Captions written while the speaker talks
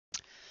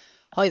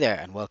Hi there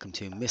and welcome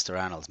to Mr.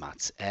 Arnold's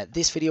Maths.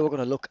 This video we're going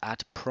to look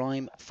at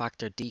prime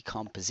factor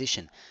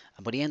decomposition,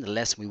 and by the end of the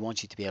lesson we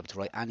want you to be able to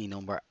write any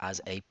number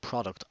as a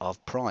product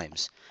of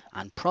primes.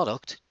 And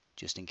product,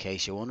 just in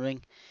case you're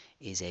wondering,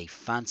 is a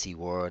fancy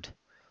word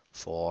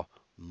for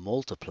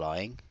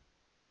multiply,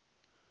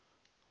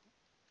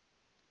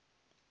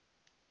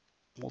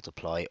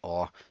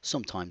 or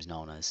sometimes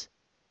known as,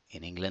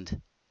 in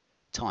England,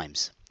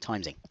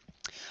 timesing.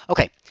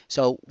 Okay,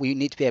 so we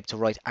need to be able to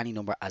write any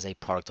number as a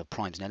product of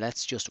primes. Now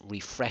let's just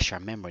refresh our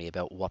memory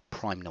about what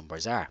prime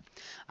numbers are.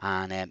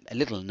 And a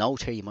little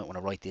note here, you might want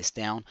to write this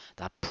down,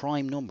 that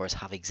prime numbers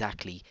have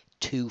exactly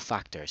two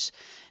factors.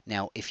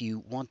 Now if you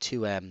want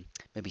to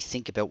maybe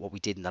think about what we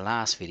did in the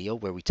last video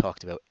where we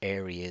talked about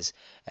areas,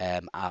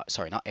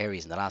 sorry, not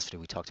areas, in the last video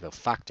we talked about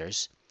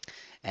factors.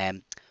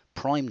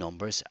 Prime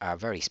numbers are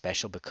very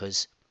special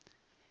because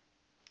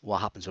what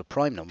happens with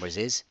prime numbers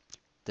is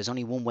there's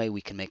only one way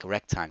we can make a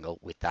rectangle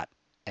with that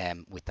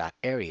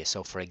area.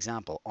 So for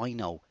example, I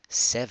know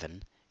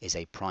 7 is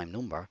a prime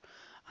number,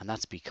 and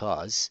that's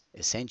because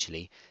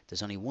essentially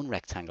there's only one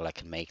rectangle I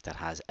can make that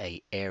has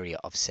a area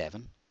of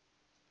 7,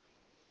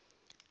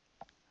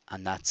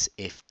 and that's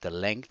if the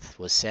length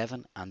was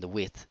 7 and the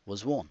width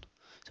was 1.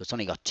 So it's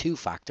only got two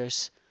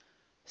factors,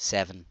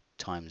 7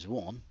 times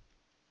 1,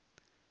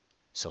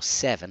 so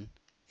 7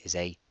 is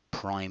a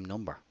prime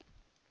number.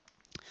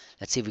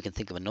 Let's see if we can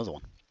think of another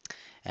one.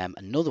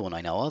 Another one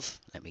I know of,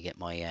 let me get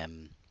my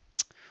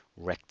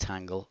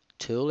rectangle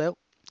tool out.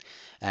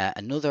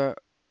 Another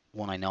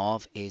one I know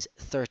of is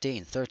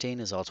 13. 13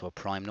 is also a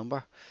prime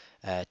number.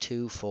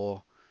 2,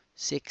 4,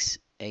 6,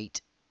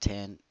 8,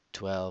 10,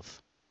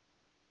 12,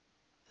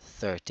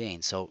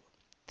 13. So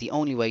the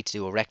only way to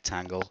do a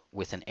rectangle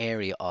with an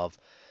area of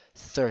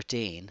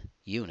 13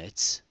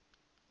 units,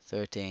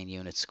 13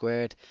 units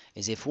squared,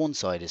 is if one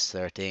side is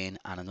 13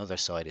 and another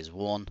side is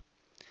 1.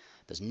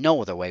 There's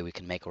no other way we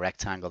can make a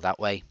rectangle that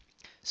way.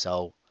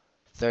 So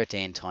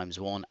 13 times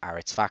 1 are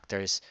its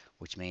factors,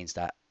 which means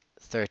that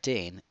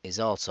 13 is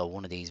also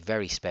one of these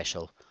very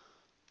special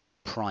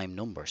prime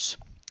numbers.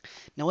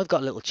 Now I've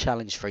got a little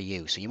challenge for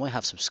you. So you might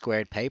have some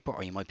squared paper,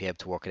 or you might be able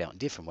to work it out in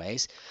different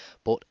ways.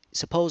 But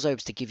suppose I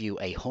was to give you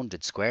a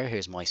 100 square.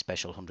 Here's my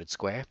special 100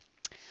 square.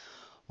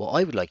 What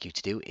I would like you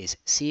to do is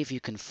see if you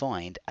can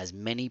find as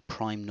many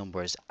prime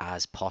numbers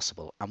as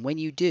possible. And when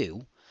you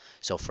do,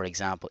 so for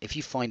example, if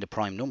you find a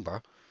prime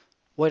number,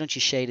 why don't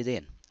you shade it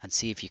in and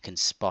see if you can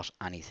spot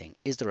anything?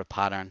 Is there a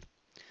pattern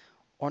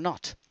or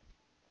not?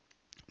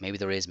 Maybe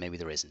there is, maybe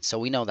there isn't. So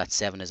we know that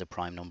 7 is a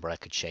prime number. I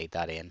could shade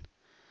that in.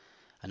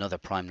 Another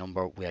prime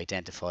number we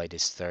identified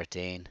is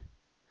 13.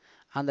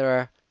 And there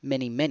are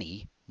many,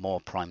 many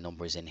more prime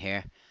numbers in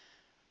here.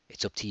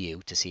 It's up to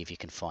you to see if you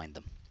can find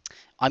them.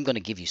 I'm going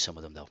to give you some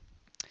of them though.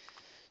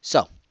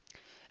 So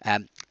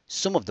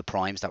some of the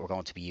primes that we're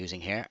going to be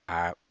using here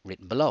are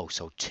written below.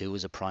 So 2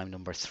 is a prime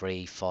number,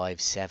 3,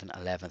 5, 7,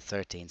 11,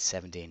 13,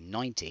 17,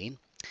 19.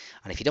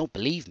 And if you don't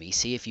believe me,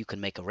 see if you can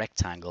make a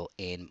rectangle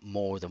in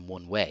more than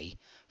one way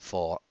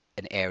for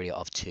an area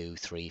of 2,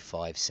 3,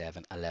 5,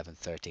 7, 11,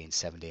 13,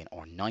 17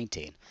 or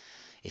 19.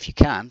 If you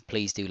can,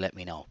 please do let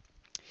me know.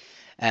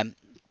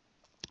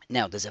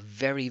 Now there's a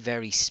very,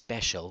 very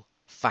special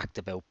fact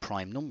about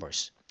prime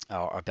numbers,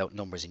 or about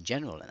numbers in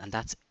general, and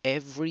that's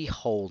every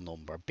whole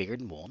number bigger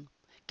than 1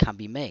 can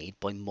be made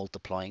by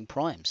multiplying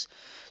primes.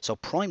 So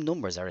prime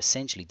numbers are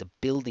essentially the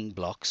building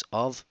blocks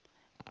of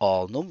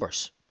all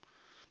numbers,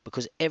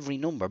 because every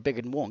number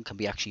bigger than 1 can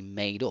be actually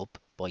made up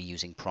by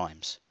using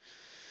primes.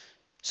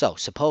 So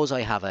suppose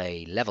I have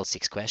a level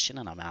 6 question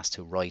and I'm asked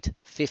to write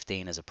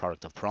 15 as a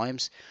product of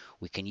primes.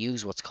 We can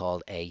use what's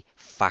called a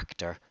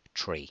factor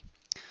tree.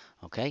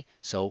 Okay,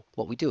 so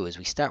what we do is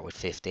we start with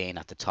 15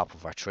 at the top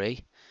of our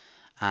tree,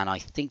 and I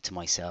think to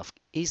myself,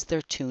 is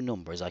there two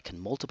numbers I can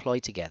multiply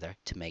together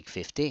to make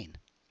 15?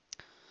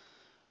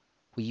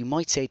 Well, you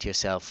might say to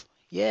yourself,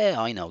 yeah,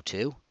 I know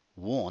two,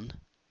 1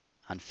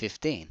 and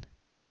 15.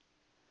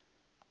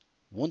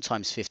 1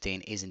 times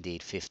 15 is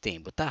indeed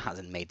 15, but that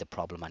hasn't made the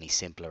problem any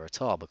simpler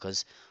at all,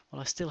 because,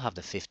 well, I still have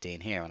the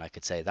 15 here, and I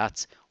could say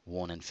that's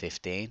 1 and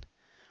 15.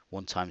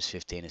 1 times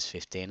 15 is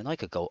 15, and I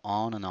could go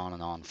on and on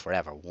and on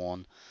forever.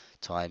 1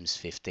 times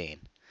 15.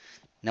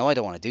 Now I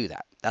don't want to do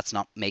that. That's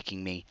not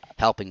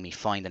helping me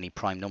find any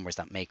prime numbers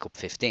that make up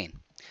 15.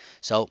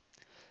 So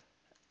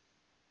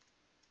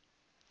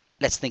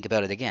let's think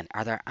about it again.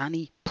 Are there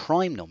any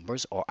prime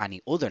numbers or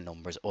any other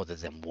numbers other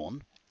than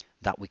 1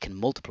 that we can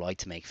multiply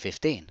to make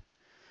 15?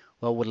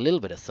 Well, with a little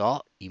bit of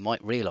thought, you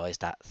might realize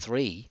that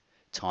 3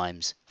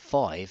 times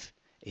 5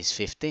 is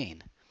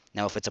 15.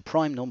 Now if it's a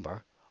prime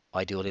number,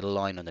 I do a little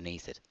line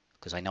underneath it,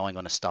 because I know I'm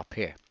going to stop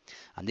here.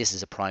 And this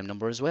is a prime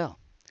number as well.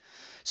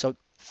 So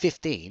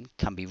 15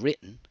 can be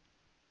written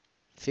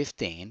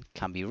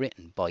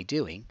by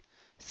doing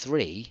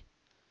 3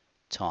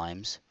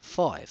 times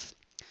 5.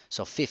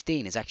 So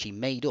 15 is actually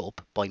made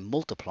up by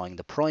multiplying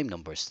the prime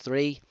numbers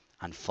 3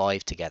 and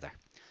 5 together.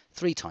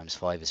 3 times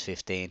 5 is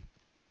 15.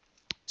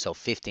 So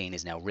 15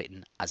 is now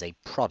written as a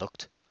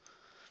product.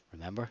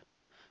 Remember,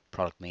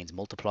 product means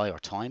multiply or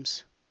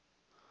times.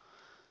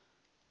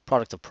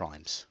 Product of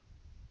primes.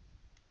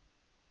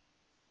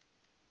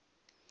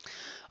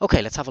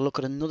 Okay, let's have a look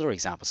at another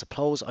example.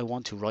 Suppose I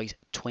want to write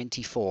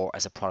 24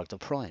 as a product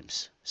of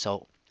primes.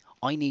 So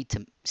I need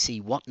to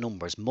see what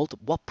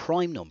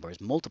prime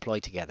numbers multiply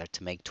together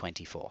to make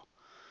 24.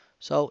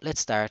 So let's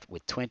start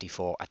with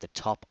 24 at the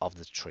top of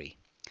the tree.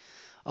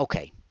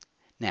 Okay,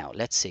 now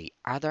let's see,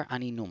 are there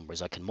any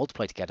numbers I can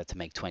multiply together to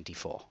make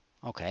 24?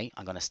 Okay,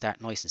 I'm going to start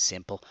nice and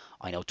simple.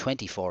 I know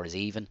 24 is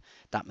even.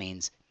 That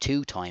means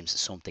 2 times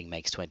something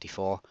makes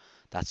 24.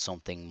 That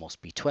something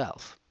must be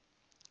 12.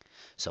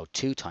 So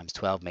 2 times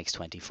 12 makes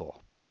 24.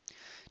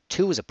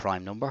 2 is a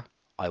prime number.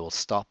 I will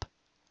stop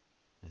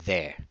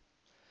there.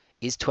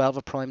 Is 12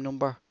 a prime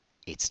number?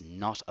 It's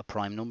not a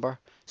prime number.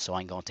 So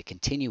I'm going to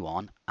continue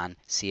on and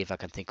see if I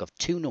can think of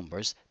 2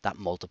 numbers that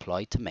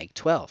multiply to make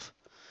 12.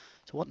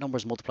 So what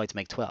numbers multiply to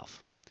make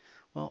 12?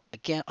 Well,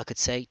 again, I could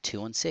say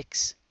 2 and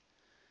 6.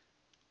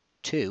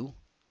 2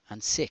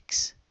 and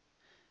 6.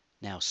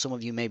 Now, some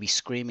of you may be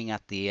screaming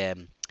at the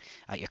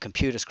at your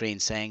computer screen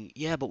saying,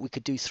 yeah, but we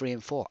could do 3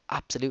 and 4.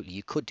 Absolutely,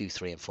 you could do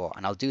 3 and 4.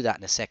 And I'll do that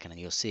in a second and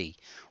you'll see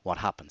what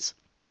happens.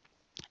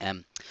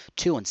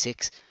 2 and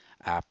 6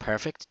 are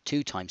perfect.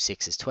 2 times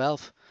 6 is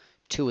 12.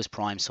 2 is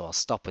prime, so I'll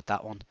stop with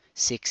that one.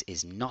 6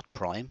 is not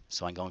prime,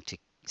 so I'm going to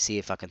see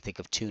if I can think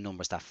of 2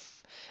 numbers that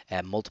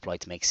multiply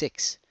to make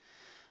 6.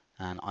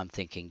 And I'm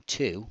thinking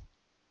 2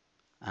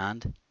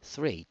 and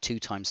 3. 2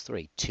 times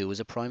 3. 2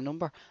 is a prime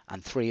number,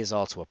 and 3 is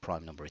also a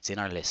prime number. It's in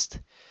our list.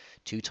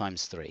 2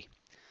 times 3.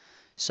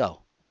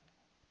 So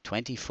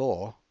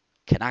 24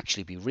 can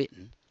actually be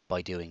written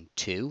by doing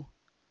 2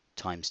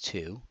 times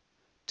 2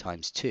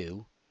 times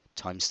 2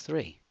 times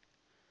 3.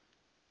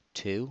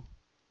 2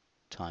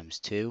 times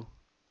 2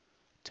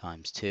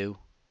 times 2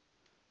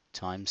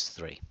 times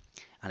 3.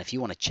 And if you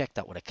want to check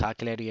that with a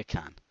calculator, you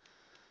can.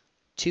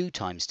 2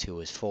 times 2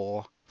 is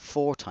 4.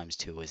 4 times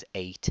 2 is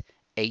 8.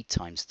 8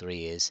 times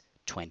 3 is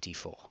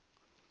 24.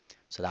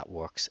 So that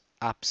works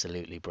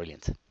absolutely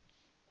brilliant.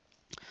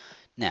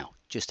 Now,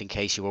 just in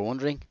case you were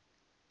wondering,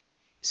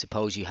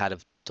 suppose you had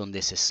have done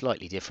this a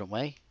slightly different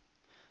way.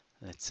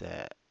 Let's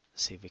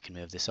see if we can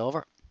move this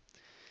over.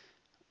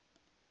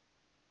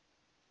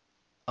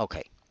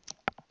 Okay,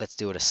 let's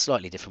do it a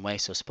slightly different way.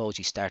 So suppose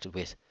you started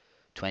with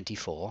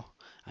 24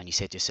 and you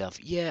said to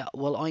yourself, yeah,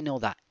 well, I know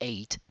that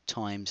 8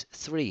 times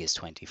 3 is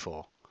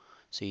 24.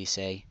 So you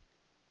say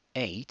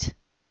 8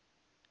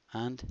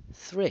 and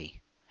 3.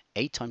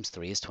 8 times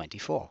 3 is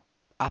 24.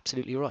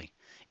 Absolutely right.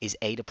 Is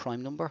 8 a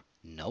prime number?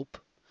 Nope.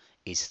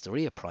 Is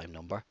 3 a prime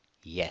number?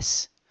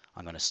 Yes.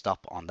 I'm going to stop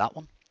on that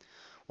one.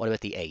 What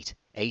about the 8?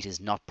 8 is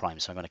not prime,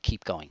 so I'm going to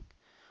keep going.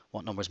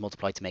 What numbers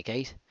multiply to make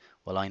 8?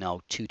 Well, I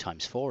know 2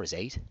 times 4 is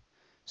 8.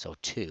 So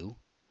 2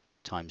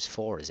 times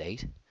 4 is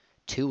 8.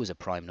 2 is a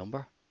prime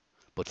number,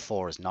 but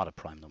 4 is not a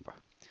prime number.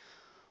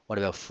 What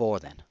about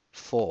 4 then?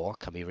 4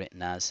 can be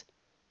written as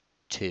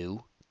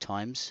 2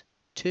 times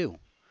 2.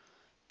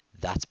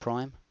 That's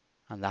prime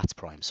and that's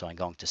prime, so I'm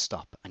going to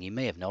stop. And you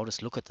may have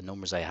noticed, look at the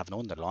numbers I have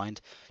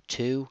underlined.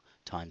 2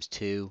 times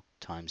 2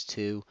 times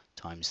 2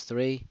 times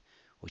 3,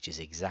 which is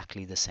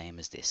exactly the same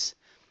as this.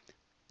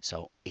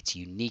 So it's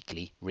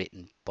uniquely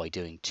written by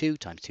doing 2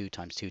 times 2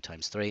 times 2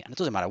 times 3, and it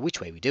doesn't matter which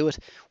way we do it,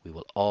 we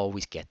will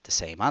always get the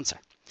same answer.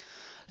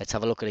 Let's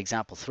have a look at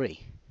example 3.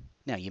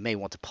 Now you may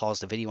want to pause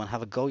the video and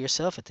have a go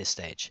yourself at this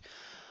stage.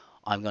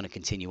 I'm going to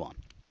continue on.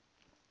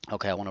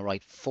 Okay, I want to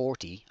write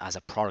 40 as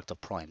a product of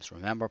primes.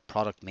 Remember,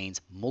 product means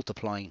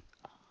multiplying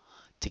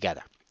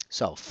together.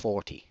 So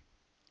 40.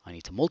 I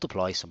need to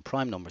multiply some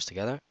prime numbers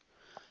together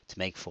to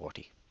make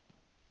 40.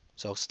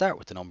 So start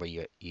with the number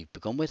you've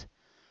begun with,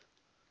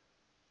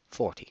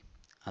 40.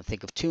 And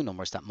think of 2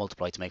 numbers that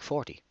multiply to make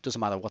 40. Doesn't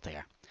matter what they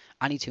are.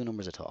 Any 2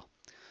 numbers at all.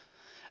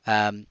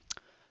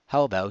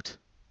 How about,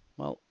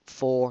 well,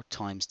 4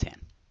 times 10.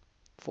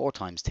 4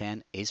 times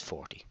 10 is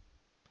 40.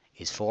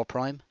 Is 4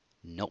 prime?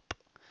 Nope.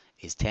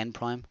 Is 10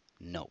 prime?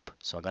 Nope.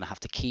 So I'm going to have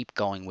to keep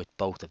going with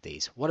both of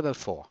these. What about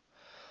 4?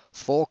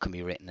 4 can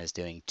be written as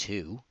doing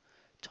 2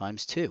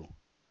 times 2.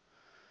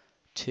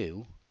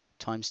 2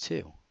 times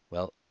 2.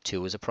 Well,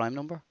 2 is a prime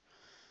number.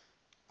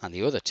 And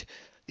the other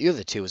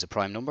 2 is a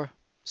prime number.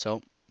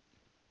 So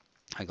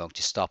I'm going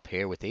to stop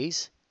here with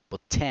these.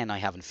 But 10 I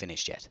haven't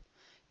finished yet.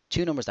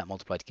 2 numbers that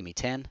multiply to give me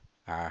 10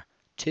 are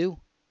 2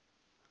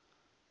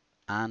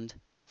 and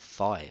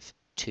 5.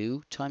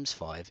 2 times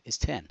 5 is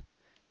 10.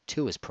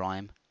 2 is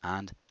prime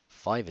and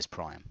 5 is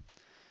prime.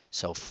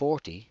 So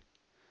 40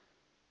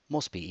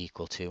 must be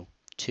equal to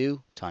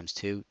 2 times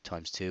 2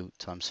 times 2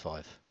 times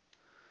 5.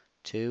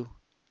 2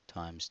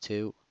 times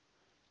 2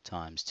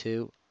 times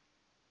 2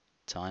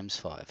 times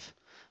 5.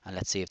 And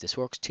let's see if this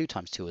works. 2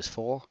 times 2 is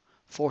 4.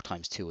 4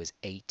 times 2 is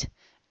 8.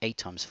 8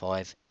 times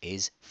 5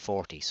 is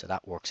 40. So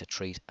that works a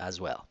treat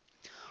as well.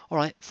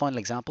 Alright, final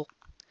example.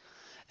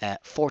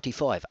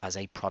 45 as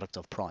a product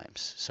of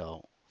primes.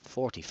 So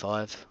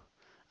 45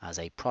 as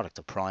a product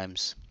of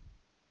primes.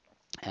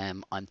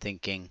 I'm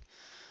thinking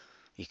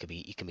you can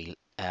be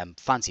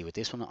fancy with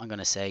this one. I'm going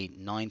to say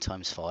 9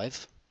 times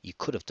 5. You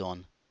could have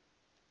done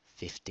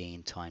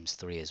 15 times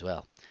 3 as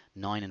well.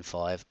 9 and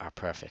 5 are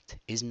perfect.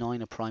 Is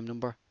 9 a prime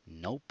number?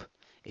 Nope.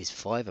 Is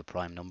 5 a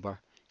prime number?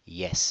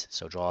 Yes.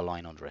 So draw a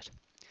line under it.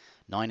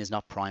 9 is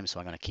not prime, so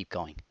I'm going to keep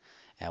going.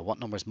 What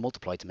numbers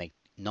multiply to make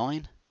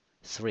 9?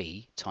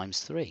 3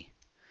 times 3.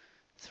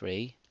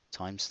 3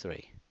 times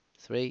 3.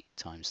 3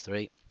 times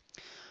 3.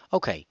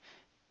 Okay,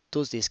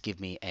 does this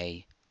give me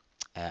a...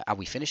 are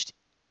we finished?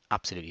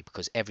 Absolutely,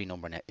 because every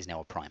number is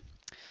now a prime.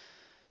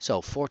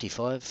 So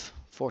 45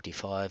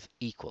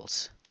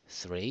 equals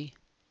 3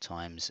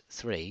 times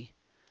 3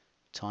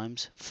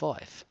 times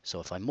 5. So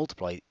if I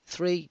multiply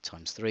 3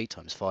 times 3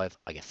 times 5,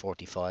 I get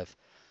 45.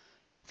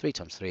 3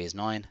 times 3 is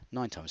 9.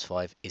 9 times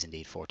 5 is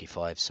indeed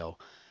 45. So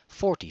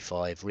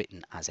 45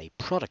 written as a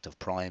product of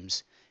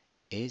primes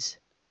is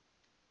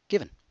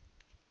given.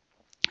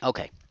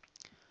 Okay.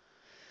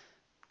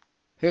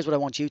 Here's what I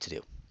want you to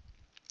do.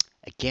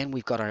 Again,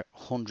 we've got our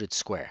 100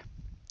 square.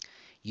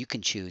 You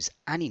can choose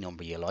any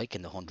number you like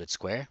in the 100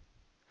 square,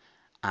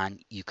 and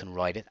you can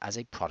write it as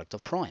a product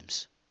of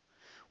primes.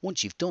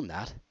 Once you've done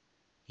that,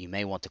 you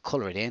may want to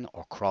colour it in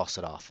or cross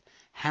it off.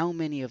 How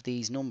many of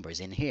these numbers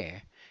in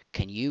here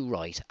can you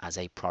write as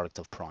a product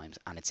of primes?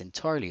 And it's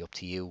entirely up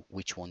to you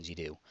which ones you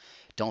do.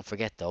 Don't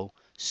forget though,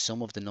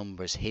 some of the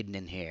numbers hidden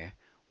in here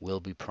will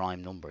be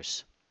prime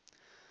numbers.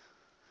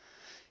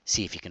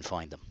 See if you can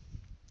find them.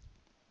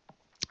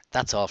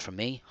 That's all from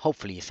me.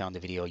 Hopefully you found the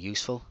video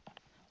useful.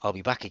 I'll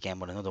be back again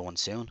with another one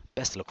soon.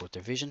 Best of luck with the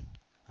revision,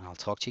 and I'll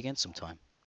talk to you again sometime.